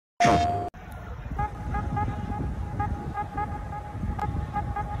It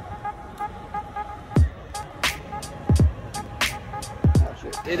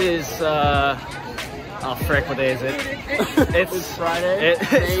is, oh frick, what day is it? It's Friday,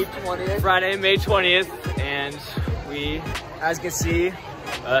 May 20th. Friday, May 20th, and we, as you can see,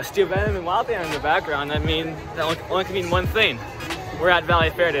 Steel Venom and Wildfire in the background. I mean, that only can mean one thing. We're at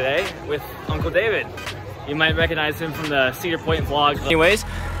Valleyfair today with Uncle David. You might recognize him from the Cedar Point vlog. Anyways,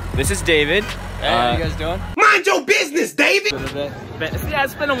 this is David. Hey, how you guys doing? Mind your business, David! Yeah,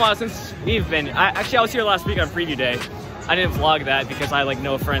 it's been a while since we've been. Actually, I was here last week on preview day. I didn't vlog that because I had like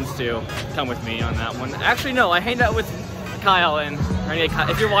no friends to come with me on that one. Actually, no, I hanged out with Kyle and Renegade Kyle.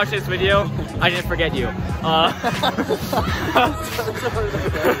 If you're watching this video, I didn't forget you.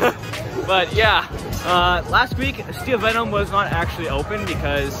 But yeah, last week Steel Venom was not actually open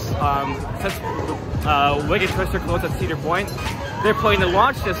because since Wicked Twister closed at Cedar Point, they're putting the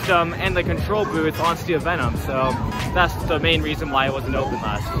launch system and the control booth on Steel Venom. So that's the main reason why it wasn't open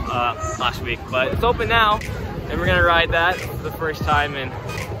last week. But it's open now. And we're gonna ride that for the first time in,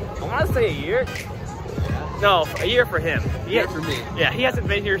 I wanna say a year? No, a year for him. A year for me. Yeah, he hasn't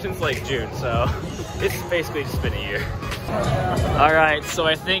been here since like June, so it's basically just been a year. All right, so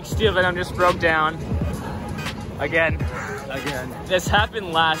I think Steel Venom just broke down. Again. This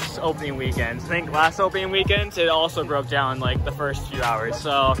happened last opening weekend. I think last opening weekend, it also broke down like the first few hours.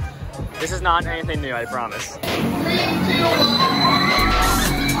 So this is not anything new, I promise.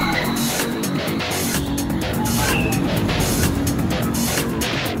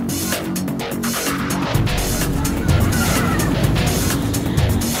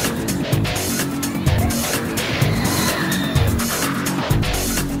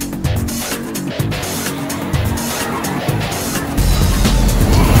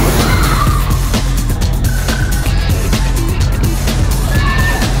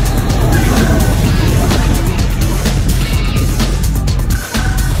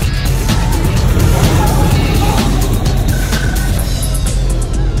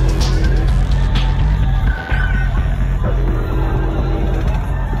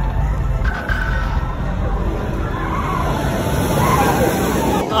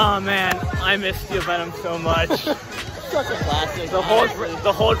 I miss Steel Venom so much. Such a classic. The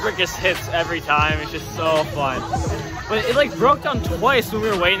whole brick just hits every time. It's just so fun. But it like broke down twice when we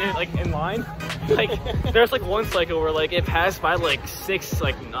were waiting like in line. Like there's like one cycle where like it passed by like six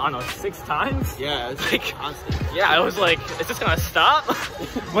times. Yeah, it's like constant. Yeah, it was like, is this gonna stop?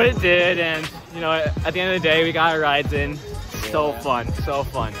 But it did, and you know, at the end of the day, we got our rides in. So fun, so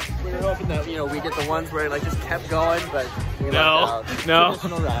fun. We were hoping that, you know, we get the ones where it like just kept going, but we no.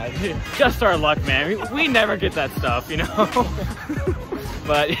 Traditional ride. Just our luck, man. We never get that stuff, you know.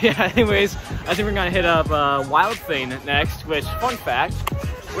 But yeah, anyways, I think we're gonna hit up Wild Thing next. Which, fun fact,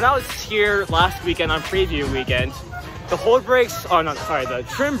 when I was here last weekend on preview weekend, the hold brakes, oh no, sorry, the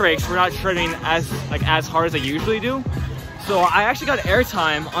trim brakes were not trimming as hard as they usually do. So I actually got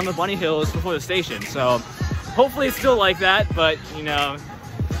airtime on the bunny hills before the station. So. Hopefully it's still like that, but you know,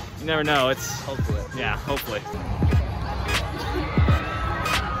 you never know. It's hopefully. Yeah, hopefully.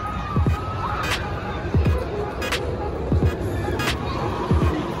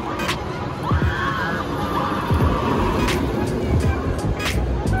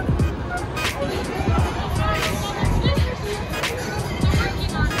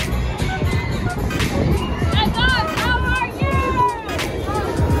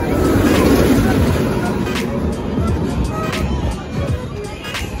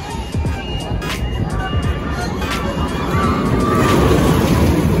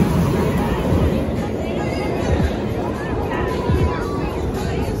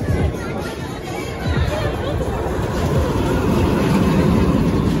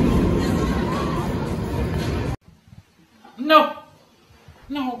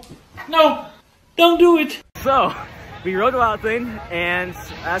 No, don't do it. So, we rode Wild Thing, and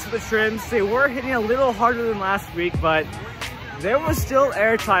as for the trims, they were hitting a little harder than last week, but there was still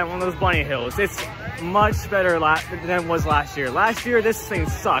airtime on those bunny hills. It's much better than it was last year. Last year, this thing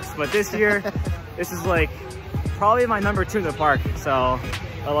sucks, but this year, this is like probably my number 2 in the park, so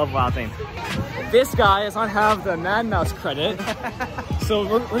I love Wild Thing. This guy does not have the Mad Mouse credit, so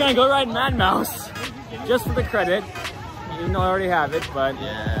we're gonna go ride Mad Mouse just for the credit. Even though I already have it, but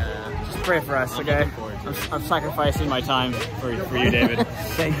yeah, just pray for us, okay? I'm sacrificing my time for you, David.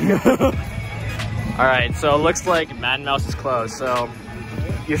 Thank you. All right, so it looks like Mad Mouse is closed, so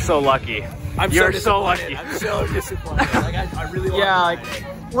you're so lucky. You're so lucky. I'm so disappointed. Like, I really want yeah, like,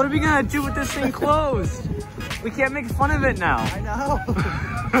 what are we gonna do with this thing closed? We can't make fun of it now. I know.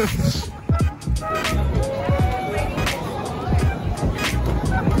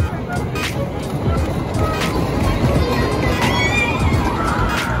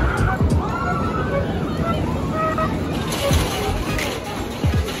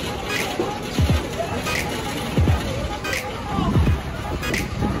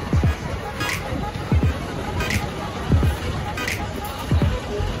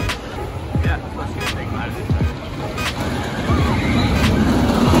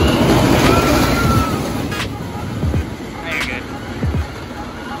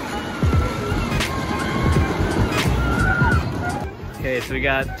 Okay, so we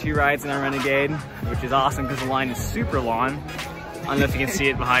got 2 rides in our Renegade, which is awesome because the line is super long. I don't know if you can see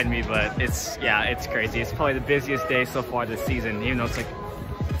it behind me, but it's crazy. It's probably the busiest day so far this season, even though it's like,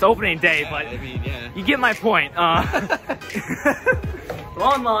 it's opening day, but I mean, you get my point.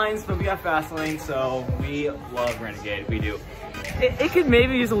 Long lines, but we got fast lanes, so we love Renegade, we do. It could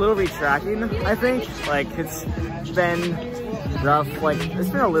maybe use a little retracking, I think. Like, it's been rough, like, it's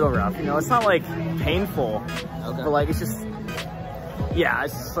been a little rough, you know? It's not like painful, but like, it's just, yeah,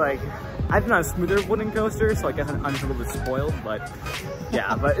 it's just like, I've been on a smoother wooden coaster, so I guess I'm just a little bit spoiled, but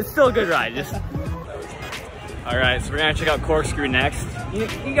yeah, but it's still a good ride. Just. All right, so we're gonna check out Corkscrew next.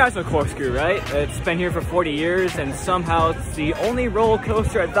 You guys know Corkscrew, right? It's been here for 40 years, and somehow it's the only roller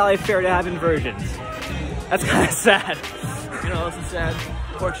coaster at Valleyfair to have inversions. That's kind of sad. You know what else is sad?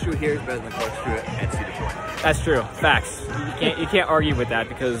 Corkscrew here is better than Corkscrew at Cedar Point. That's true, facts. You can't argue with that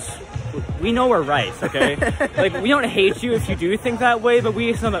because we know we're right, okay? Like, we don't hate you if you do think that way, but we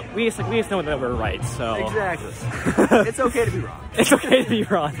just know that we just know that we're right. So exactly. It's okay to be wrong. It's okay to be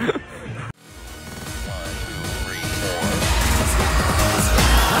wrong.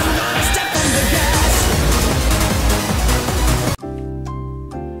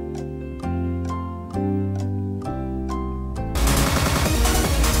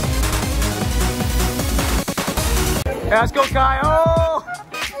 Hey, let's go, Kyle!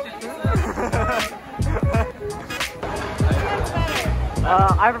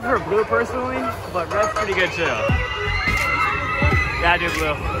 I prefer blue personally, but red's pretty good too. Yeah, I do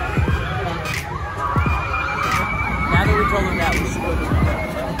blue. Now that we told them that, we should go to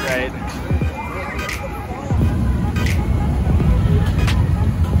Right.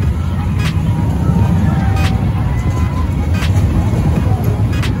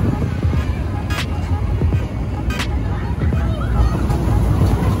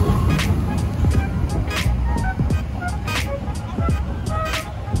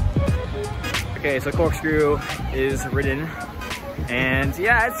 Okay, so Corkscrew is ridden, and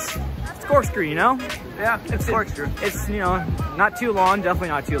yeah, it's Corkscrew, you know? Yeah, it's Corkscrew. It's, you know, not too long, definitely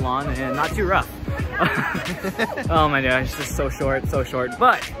not too long, and not too rough. Oh my gosh, it's just so short,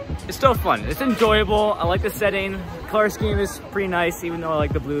 but it's still fun. It's enjoyable. I like the setting. Color scheme is pretty nice, even though I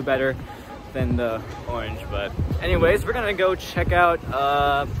like the blue better than the orange. But anyways, we're gonna go check out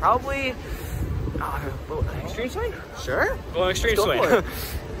probably extreme swing. Sure. Well, extreme swing.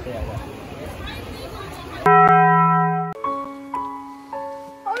 Yeah. I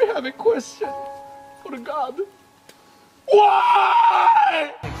have a question for God.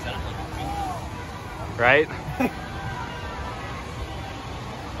 Why? Right?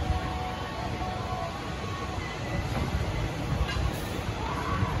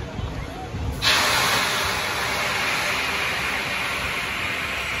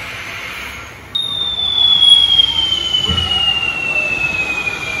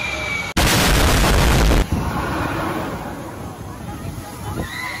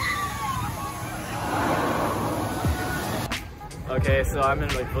 Okay, so I'm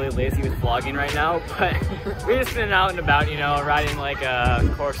like really lazy with vlogging right now, but we've just been out and about, you know, riding like a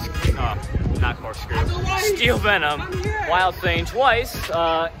not Corkscrew, Steel Venom, Wild Thing twice.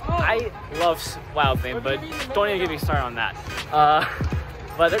 I love Wild Thing, but don't even get me started on that.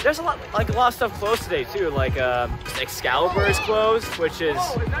 But there's a lot of stuff closed today too, like Excalibur is closed, which is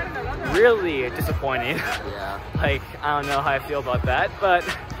really disappointing. Yeah. Like, I don't know how I feel about that, but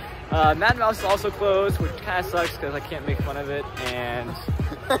Mad Mouse is also closed, which kind of sucks because I can't make fun of it, and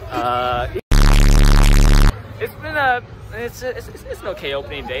it's been it's an okay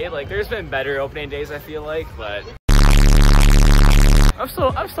opening day. Like, there's been better opening days, I feel like, but I'm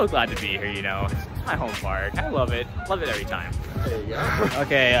so glad to be here. You know, it's my home park. I love it every time. There you go.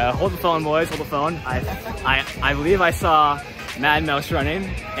 Okay, hold the phone, boys. Hold the phone. I believe I saw Mad Mouse running,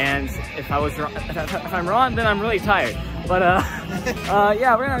 and if I'm wrong, then I'm really tired. But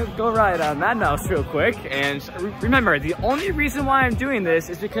yeah, we're gonna go ride Mad Mouse real quick. And remember, the only reason why I'm doing this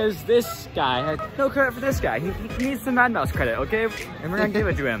is because this guy had no credit for this guy. He needs some Mad Mouse credit, okay? And we're gonna give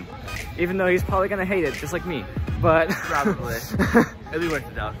it to him, even though he's probably gonna hate it, just like me. But probably. It'll be worth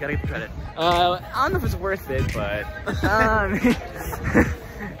it though. Gotta get the credit. I don't know if it's worth it, but I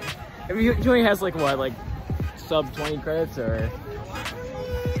mean, he only has like what, like sub 20 credits, or?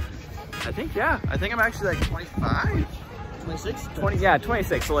 I think, yeah. I think I'm actually like 25. 26? 20, yeah,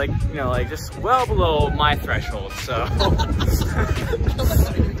 26. So like, you know, like just well below my threshold. So,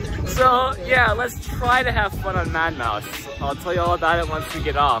 so yeah, let's try to have fun on Mad Mouse. I'll tell you all about it once we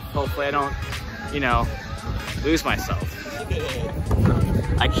get off. Hopefully I don't, you know, lose myself.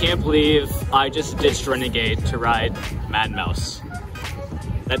 I can't believe I just ditched Renegade to ride Mad Mouse.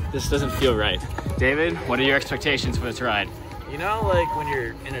 This doesn't feel right. David, what are your expectations for this ride? You know, like when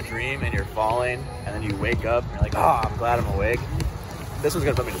you're in a dream and you're falling and then you wake up and you're like, oh, I'm glad I'm awake. This one's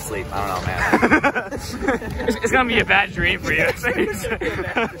gonna put me to sleep. I don't know, man. It's gonna be a bad dream for you.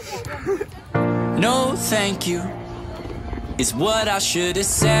 No, thank you is what I should have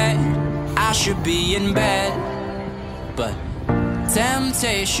said. I should be in bed, but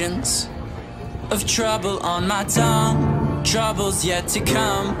temptations of trouble on my tongue, trouble's yet to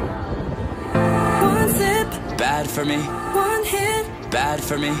come. One sip, bad for me. One hit, bad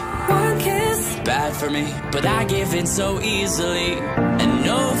for me. One kiss, bad for me. But I give in so easily, and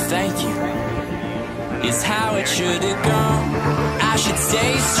no thank you is how it should have gone. I should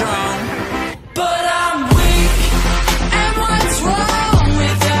stay strong, but I'm weak, and what's wrong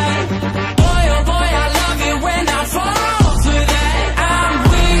with that? Boy, oh boy, I love it when I fall for that.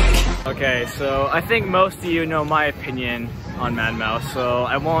 I'm weak. Okay, so I think most of you know my opinion on Mad Mouse, so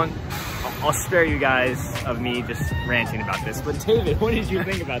I'll spare you guys of me just ranting about this. But David, what did you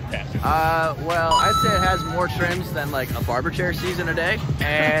think about that? Well, I'd say it has more trims than like a barber chair season a day.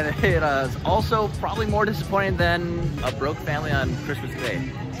 And it is also probably more disappointing than a broke family on Christmas Day.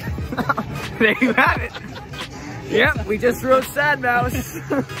 There you have it. Yep, we just wrote Sad Mouse.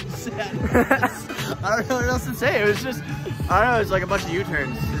 Sad. I don't know what else to say. It was just, I don't know, it's like a bunch of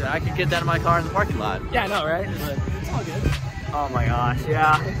U-turns. I could get that in my car in the parking lot. Yeah, I know, right? But it's all good. Oh my gosh,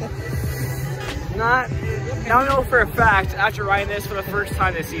 yeah. I know for a fact, after riding this for the first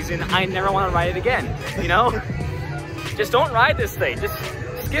time this season, I never want to ride it again, you know? Just don't ride this thing, just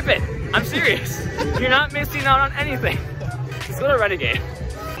skip it. I'm serious. You're not missing out on anything. Just go to Renegade.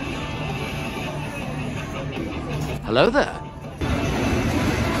 Hello there.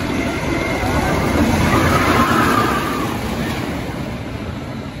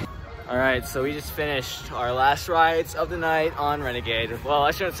 Alright, so we just finished our last rides of the night on Renegade. Well,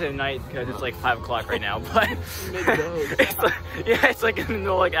 I shouldn't say night because it's like 5 o'clock right now, but it's like in the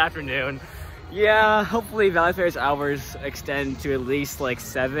middle of afternoon. Yeah, hopefully Valleyfair's hours extend to at least like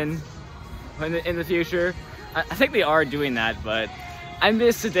 7 in the future. I think they are doing that, but I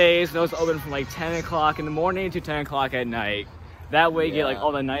miss the days when it was open from like 10 o'clock in the morning to 10 o'clock at night. That way you get like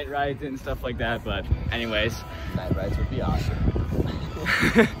all the night rides and stuff like that, but anyways. Night rides would be awesome.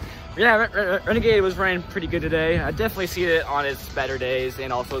 Yeah, Renegade was running pretty good today. I definitely see it on its better days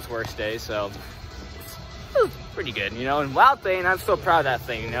and also its worst days, so it was pretty good, you know. And Wild Thing, I'm so proud of that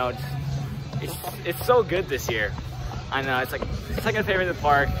thing, you know. It's so good this year. I know, it's like second favorite in the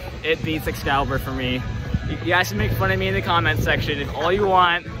park. It beats Excalibur for me. You guys can make fun of me in the comment section if all you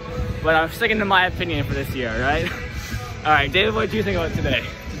want, but I'm sticking to my opinion for this year, right? All right, David, what do you think about today?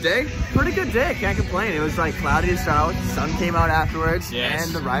 Today, pretty good day, can't complain. It was like cloudy to start out, sun came out afterwards,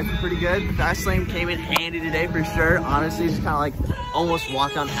 and the rides were pretty good. The fast lane came in handy today for sure. Honestly, just kind of like almost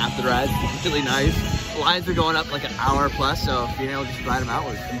walked on half the rides, really nice. Lines are going up like an hour plus, so being able to just ride them out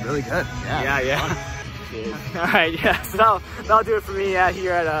was really good. Yeah. All right, yeah, so that'll do it for me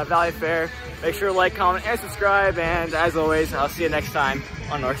here at Valleyfair. Make sure to like, comment, and subscribe, and as always, I'll see you next time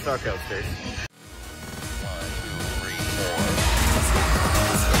on North Star Coasters.